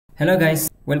Hello guys,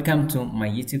 welcome to my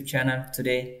YouTube channel.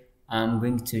 Today I'm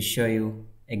going to show you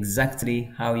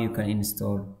exactly how you can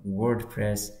install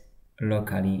WordPress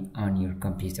locally on your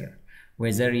computer.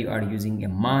 Whether you are using a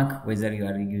Mac, whether you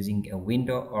are using a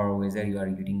Windows, or whether you are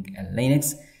using a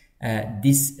Linux,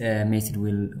 this method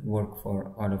will work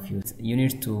for all of you. You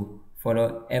need to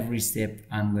follow every step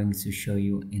I'm going to show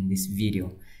you in this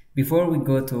video. Before we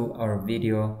go to our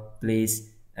video, please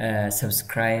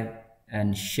subscribe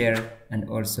and share, and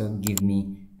also give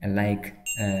me a like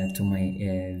to my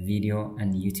video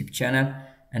and YouTube channel.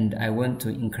 And I want to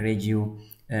encourage you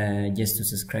just to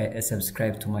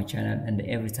subscribe to my channel, and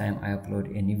every time I upload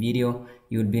a new video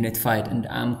you will be notified. And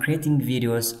I'm creating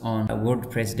videos on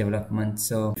WordPress development,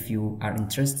 so if you are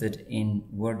interested in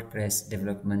WordPress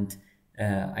development,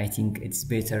 I think it's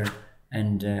better,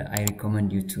 and I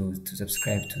recommend you to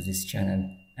subscribe to this channel.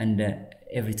 And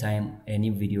every time a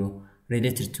new video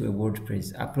related to a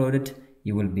WordPress uploaded,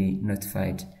 you will be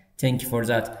notified. Thank you for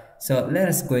that. So let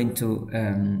us go into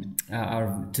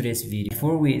our today's video.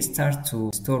 Before we start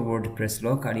to store WordPress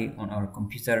locally on our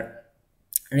computer,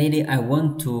 really I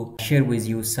want to share with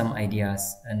you some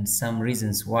ideas and some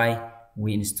reasons why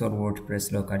we install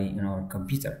WordPress locally in our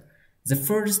computer. The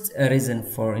first reason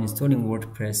for installing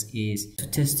WordPress is to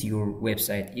test your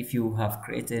website. If you have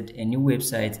created a new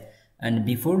website, and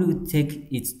before you take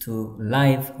it to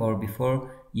live, or before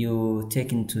you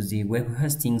take it to the web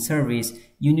hosting service,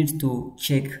 you need to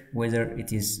check whether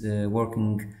it is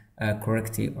working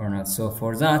correctly or not. So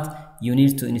for that, you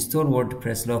need to install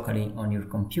WordPress locally on your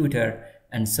computer,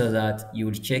 and so that you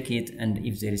will check it, and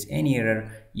if there is any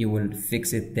error, you will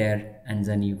fix it there, and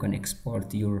then you can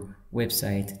export your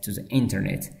website to the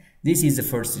internet. This is the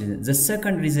first reason. The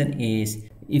second reason is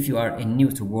if you are new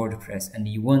to WordPress and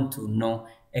you want to know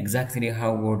exactly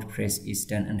how WordPress is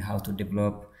done and how to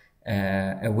develop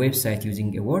a website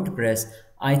using a WordPress,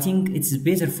 I think it's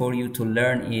better for you to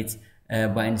learn it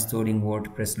by installing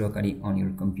WordPress locally on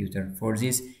your computer. For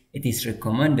this, it is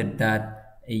recommended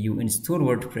that you install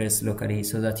WordPress locally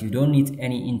so that you don't need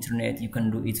any internet. You can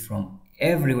do it from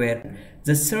everywhere.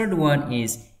 The third one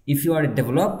is if you are a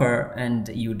developer and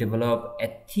you develop a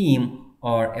theme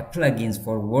or a plugins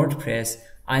for WordPress,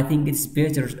 I think it's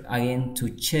better again to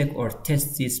check or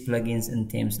test these plugins and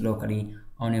themes locally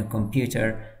on your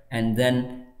computer, and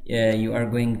then you are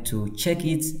going to check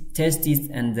it, test it,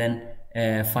 and then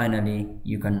finally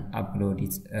you can upload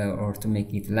it or to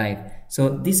make it live. So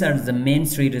these are the main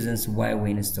three reasons why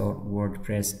we install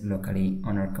WordPress locally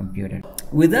on our computer.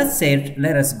 With that said,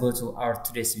 let us go to our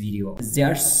today's video.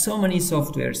 There are so many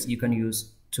softwares you can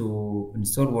use to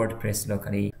install WordPress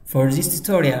locally. For this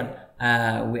tutorial,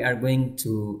 we are going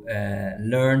to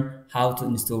learn how to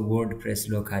install WordPress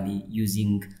locally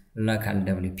using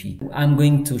Localhost. I'm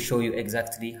going to show you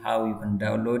exactly how you can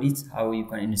download it, how you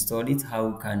can install it, how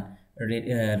you can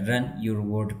run your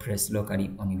WordPress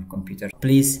locally on your computer.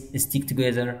 Please stick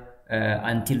together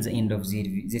until the end of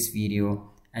this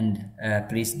video, and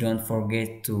please don't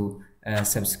forget to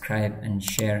subscribe and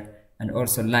share, and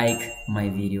also like my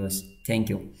videos. Thank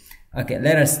you. Okay,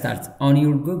 let us start. On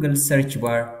your Google search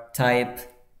bar, type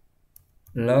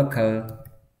localwp.com.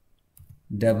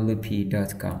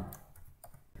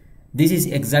 This is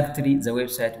exactly the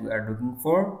website we are looking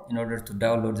for in order to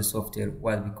download the software,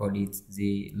 what we call it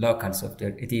the local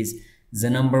software. It is the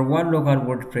 #1 local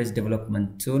WordPress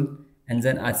development tool, and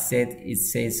then it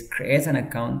says create an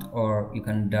account, or you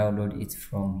can download it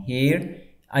from here.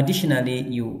 Additionally,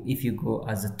 if you go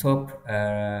at the top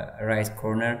right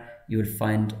corner, you will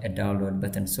find a download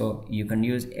button, so you can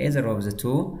use either of the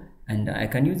two, and I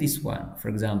can use this one for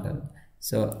example.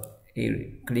 So here,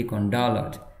 click on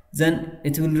download. Then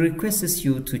it will request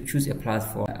you to choose a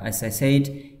platform. As I said,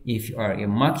 if you are a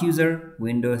Mac user,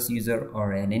 Windows user,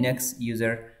 or a Linux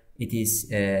user, it is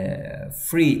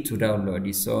free to download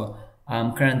it. So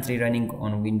I'm currently running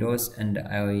on Windows, and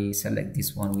I select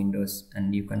this one, Windows,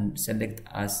 and you can select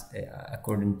as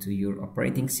according to your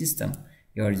operating system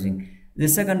you are using. The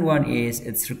second one is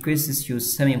it requests you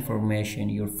some information: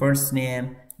 your first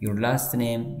name, your last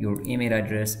name, your email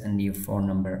address, and your phone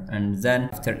number. And then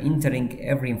after entering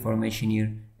every information,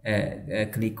 you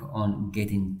click on get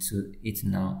into it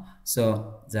now,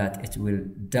 so that it will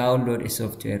download a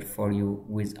software for you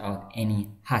without any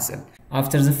hassle.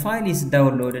 After the file is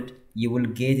downloaded, you will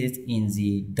get it in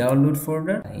the download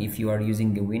folder. If you are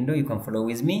using a window, you can follow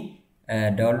with me.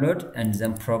 Download, and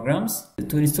then programs.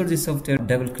 To install the software,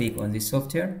 double click on this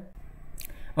software.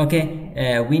 Okay,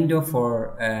 window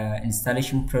for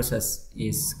installation process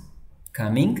is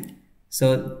coming.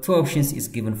 So two options is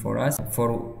given for us, for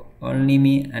only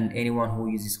me and anyone who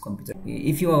uses computer.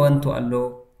 If you want to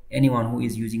allow anyone who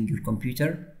is using your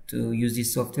computer to use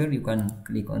this software, you can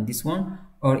click on this one,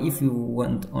 or if you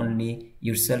want only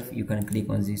yourself, you can click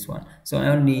on this one. So I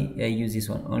only use this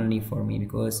one only for me,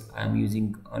 because I'm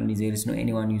using only, there is no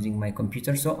anyone using my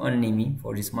computer, so only me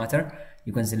for this matter.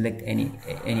 You can select any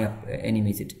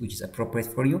method which is appropriate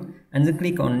for you, and then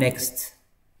click on next.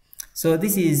 So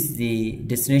this is the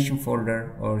destination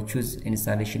folder, or choose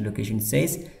installation location, it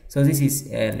says. So this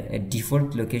is a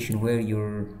default location where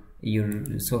your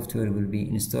software will be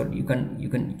installed. You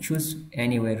can choose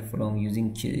anywhere from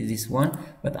using this one,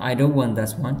 but I don't want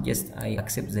that one, just I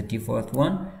accept the default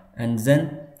one. And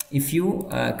then if you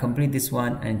complete this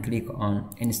one and click on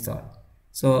install,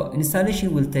 so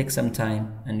installation will take some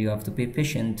time and you have to be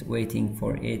patient waiting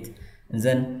for it, and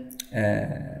then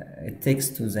it takes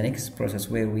to the next process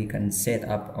where we can set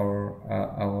up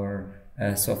our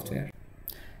software.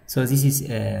 So this is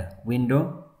a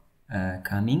window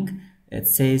coming. It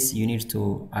says you need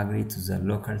to agree to the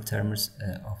local terms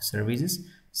of services.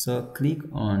 So click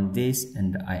on this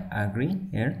and I agree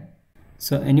here.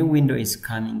 So a new window is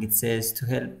coming. It says to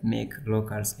help make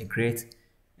locals a great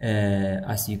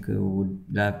as you would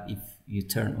love if you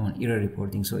turn on error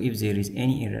reporting. So if there is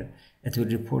any error, it will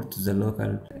report to the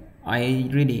local. I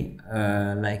really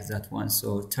like that one,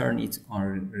 so turn it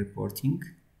on reporting.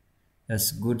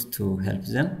 That's good to help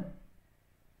them.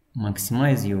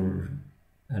 Maximize your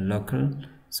local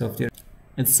software.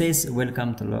 It says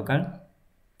welcome to local,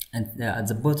 and at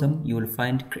the bottom you will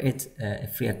find create a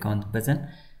free account button.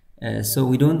 So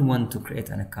we don't want to create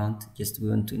an account, just we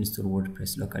want to install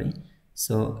WordPress locally.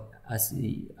 So at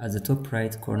the top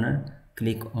right corner,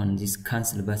 click on this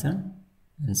cancel button,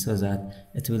 and so that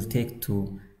it will take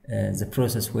to the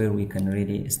process where we can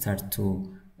really start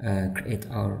to create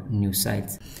our new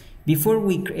site. Before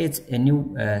we create a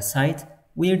new site,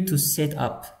 we need to set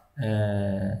up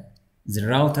the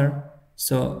router.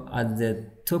 So at the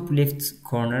top left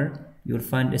corner, you will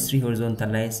find 3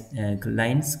 horizontal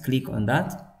lines. Click on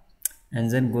that, and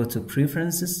then go to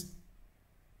preferences,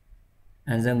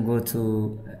 and then go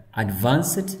to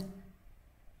advanced,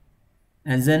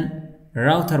 and then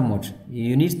router mode.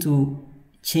 You need to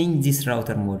change this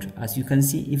router mode. As you can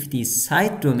see, if it is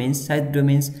site domains,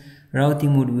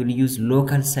 routing mode will use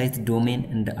local site domain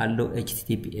and allow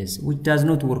HTTPS, which does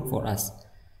not work for us.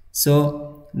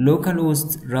 So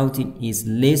localhost routing is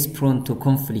less prone to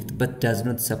conflict but does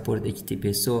not support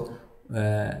HTTPS. So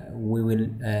we will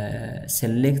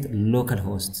select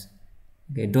localhost.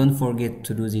 Okay, don't forget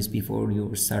to do this before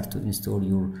you start to install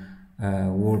your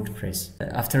WordPress.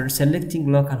 After selecting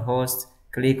localhost,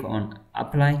 click on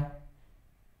apply,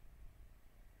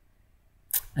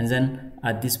 and then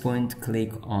at this point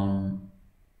click on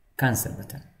cancel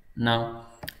button. Now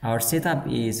our setup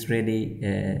is ready,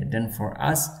 done for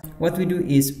us. What we do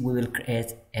is we will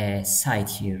create a site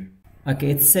here.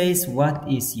 Okay, it says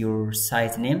what is your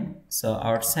site name. So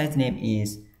our site name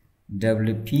is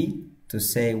WP, to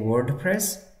say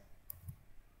WordPress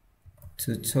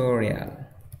tutorial.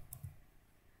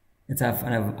 It has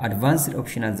an advanced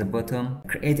option at the bottom.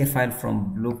 Create a file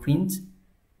from blueprint.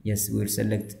 Yes, we'll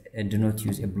select do not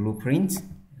use a blueprint.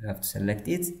 You have to select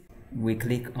it. We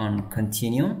click on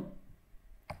continue.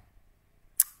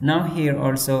 Now here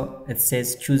also it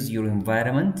says choose your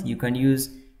environment. You can use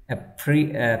a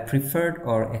preferred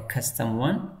or a custom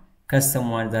one. Custom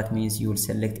one, that means you will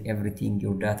select everything,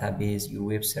 your database, your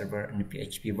web server, and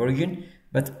PHP version,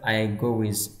 but I go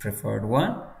with preferred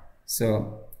one.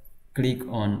 So click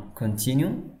on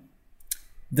continue.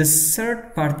 The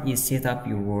third part is set up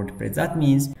your WordPress. That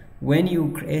means when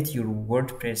you create your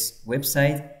WordPress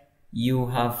website, you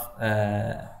have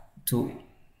to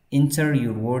enter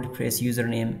your WordPress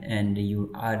username and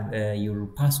your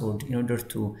password in order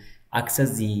to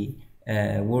access the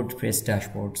WordPress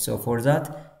dashboard. So for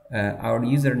that, our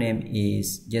username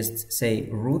is just say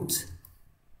root,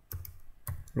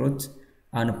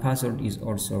 and password is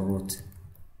also root.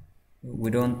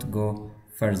 We don't go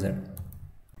further.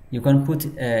 You can put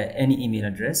any email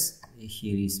address.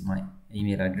 Here is my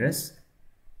email address,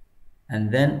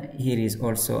 and then here is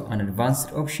also an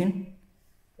advanced option.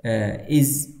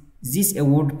 Is this a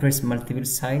WordPress multiple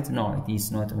site? No, it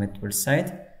is not a multiple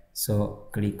site. So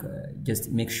click, just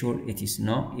make sure it is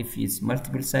no. If it's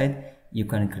multiple site, you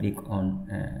can click on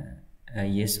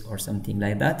yes or something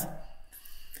like that.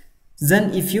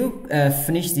 Then if you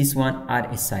finish this one,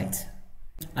 add a site.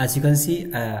 As you can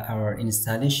see, our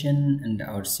installation and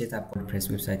our setup WordPress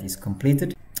website is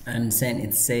completed, and then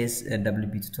it says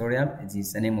WP tutorial. It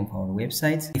is the name of our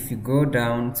website. If you go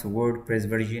down to WordPress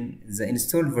version, the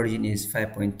installed version is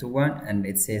 5.21 and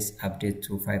it says update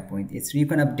to 5.83. You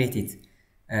can update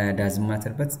it, doesn't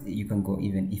matter, but you can go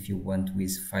even if you want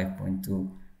with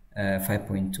 5.2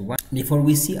 5.21. Before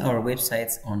we see our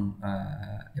websites on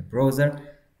a browser,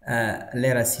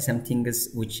 let us see some things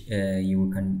which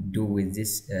you can do with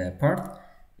this part.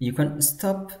 You can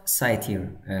stop site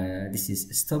here. This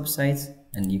is stop site,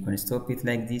 and you can stop it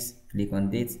like this. Click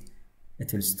on it,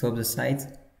 it will stop the site.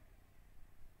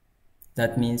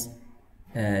 That means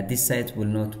this site will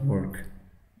not work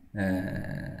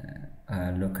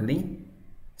locally.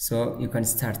 So you can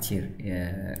start here.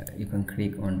 You can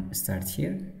click on start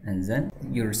here, and then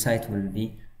your site will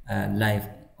be live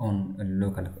on a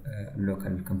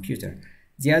local computer.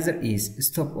 The other is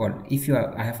stop all. If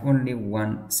I have only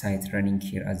one site running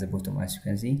here at the bottom, as you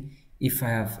can see. If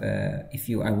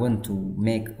I want to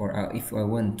make, or if I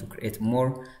want to create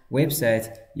more websites,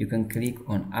 you can click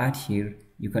on add here.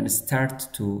 You can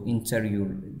start to enter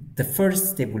the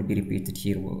first step will be repeated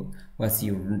here. What's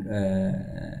your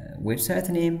website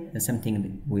name, and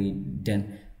something we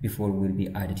done before will be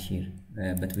added here,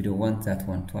 but we don't want that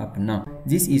one to happen now.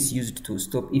 This is used to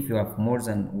stop if you have more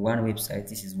than one website.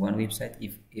 This is one website.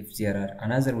 If there are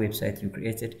another website you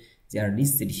created, they are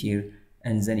listed here,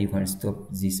 and then you can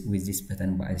stop this with this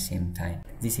button by the same time.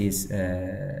 This is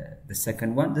the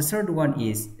second one. The third one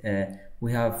is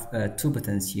we have two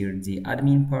buttons here, the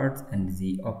admin part and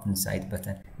the open site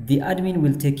button. The admin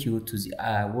will take you to the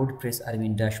WordPress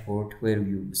admin dashboard, where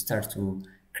you start to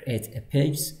create a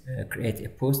page, create a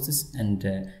posts, and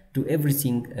do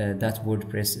everything that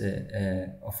WordPress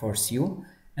offers you.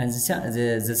 And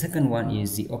the second one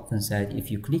is the open site.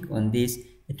 If you click on this,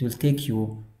 it will take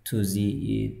you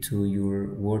to your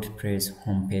WordPress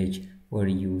homepage, where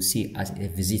you see as a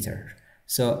visitor.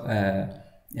 So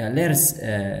let us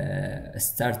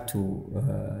start to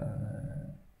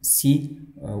see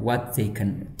what they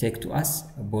can take to us,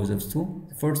 both of two.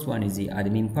 The first one is the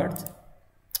admin part.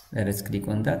 Let us click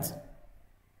on that.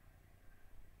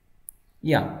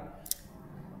 Yeah,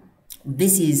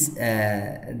 this is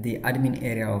the admin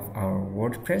area of our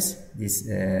WordPress. This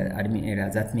admin area,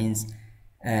 that means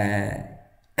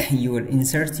you will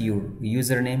insert your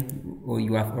username, or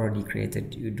you have already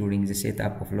created during the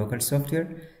setup of local software,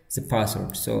 the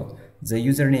password. So the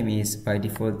username is by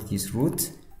default it is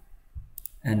root,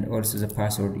 and also the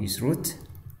password is root,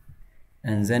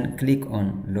 and then click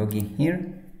on login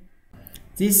here.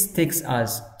 This takes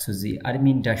us to the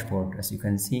admin dashboard. As you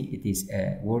can see, it is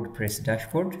a WordPress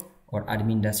dashboard or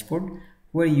admin dashboard,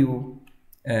 where you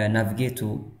navigate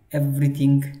to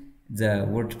everything the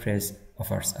WordPress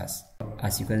offers us.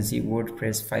 As you can see,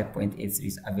 WordPress 5.83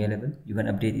 is available. You can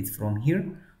update it from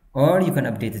here, or you can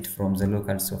update it from the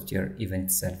local software event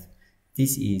itself.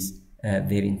 This is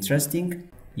very interesting.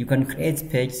 You can create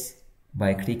pages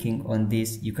by clicking on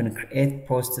this. You can create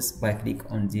posts by clicking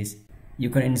on this. You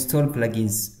can install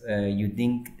plugins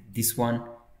using this one.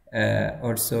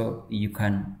 Also, you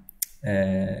can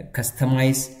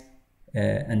customize,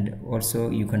 and also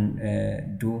you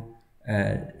can do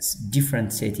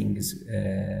different settings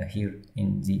here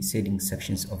in the settings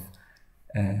sections of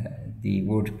the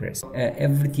WordPress.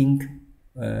 Everything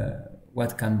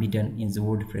what can be done in the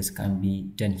WordPress can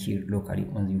be done here locally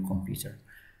on your computer.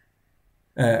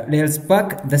 Let's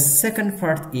back. The second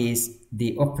part is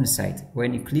the open site.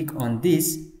 When you click on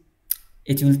this,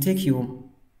 it will take you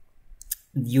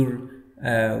your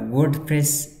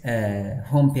WordPress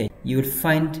homepage. You will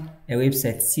find a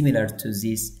website similar to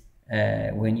this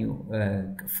when you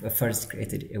first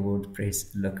created a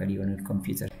WordPress locally on your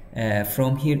computer.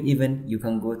 From here, even you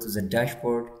can go to the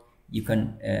dashboard. You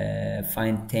can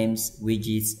find themes,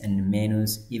 widgets, and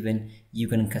menus. Even you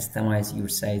can customize your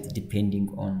site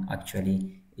depending on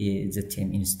actually the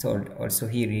theme installed. Also,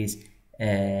 here is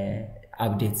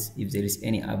updates. If there is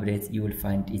any update, you will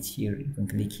find it here. You can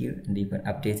click here and you can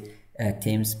update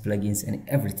themes, plugins, and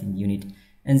everything you need.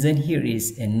 And then here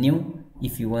is a new.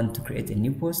 If you want to create a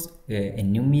new post, a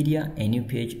new media, a new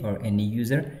page, or a new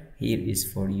user, here is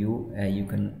for you. You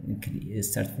can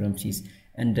start from this.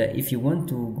 And if you want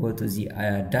to go to the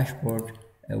dashboard,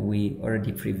 we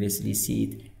already previously see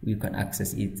it. We can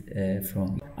access it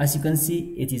from here. As you can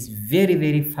see, it is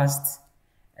very fast.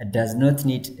 It does not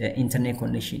need internet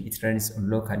connection. It runs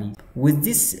locally. With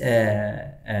this,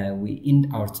 we end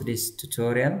our today's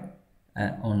tutorial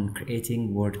on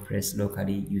creating WordPress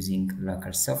locally using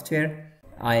local software.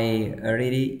 I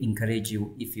really encourage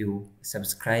you, if you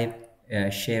subscribe,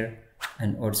 share,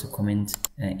 and also comment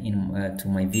to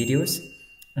my videos.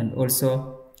 And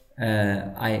also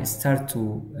I start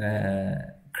to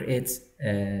create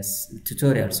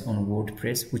tutorials on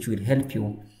WordPress, which will help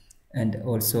you, and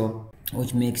also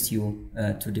which makes you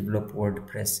to develop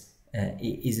WordPress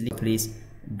easily. Please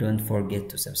don't forget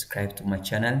to subscribe to my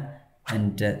channel,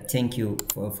 and thank you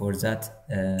for that.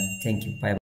 Thank you. Bye.